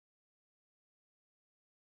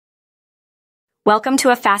Welcome to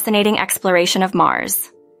a fascinating exploration of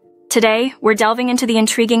Mars. Today, we're delving into the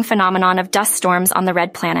intriguing phenomenon of dust storms on the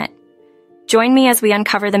red planet. Join me as we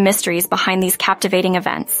uncover the mysteries behind these captivating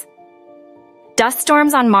events. Dust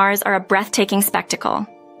storms on Mars are a breathtaking spectacle.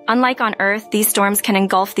 Unlike on Earth, these storms can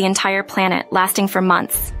engulf the entire planet, lasting for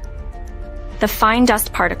months. The fine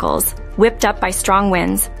dust particles, whipped up by strong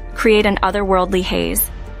winds, create an otherworldly haze.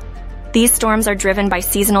 These storms are driven by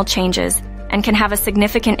seasonal changes and can have a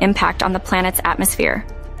significant impact on the planet's atmosphere.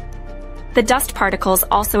 The dust particles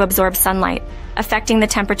also absorb sunlight, affecting the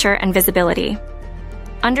temperature and visibility.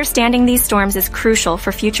 Understanding these storms is crucial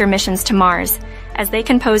for future missions to Mars, as they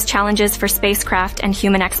can pose challenges for spacecraft and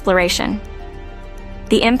human exploration.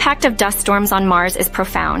 The impact of dust storms on Mars is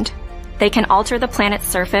profound. They can alter the planet's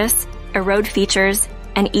surface, erode features,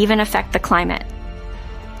 and even affect the climate.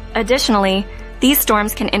 Additionally, these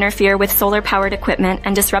storms can interfere with solar-powered equipment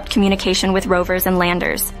and disrupt communication with rovers and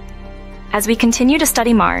landers. As we continue to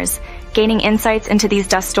study Mars, gaining insights into these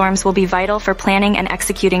dust storms will be vital for planning and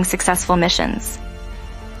executing successful missions.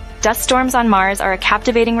 Dust storms on Mars are a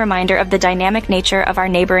captivating reminder of the dynamic nature of our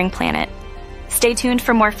neighboring planet. Stay tuned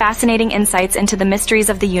for more fascinating insights into the mysteries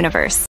of the universe.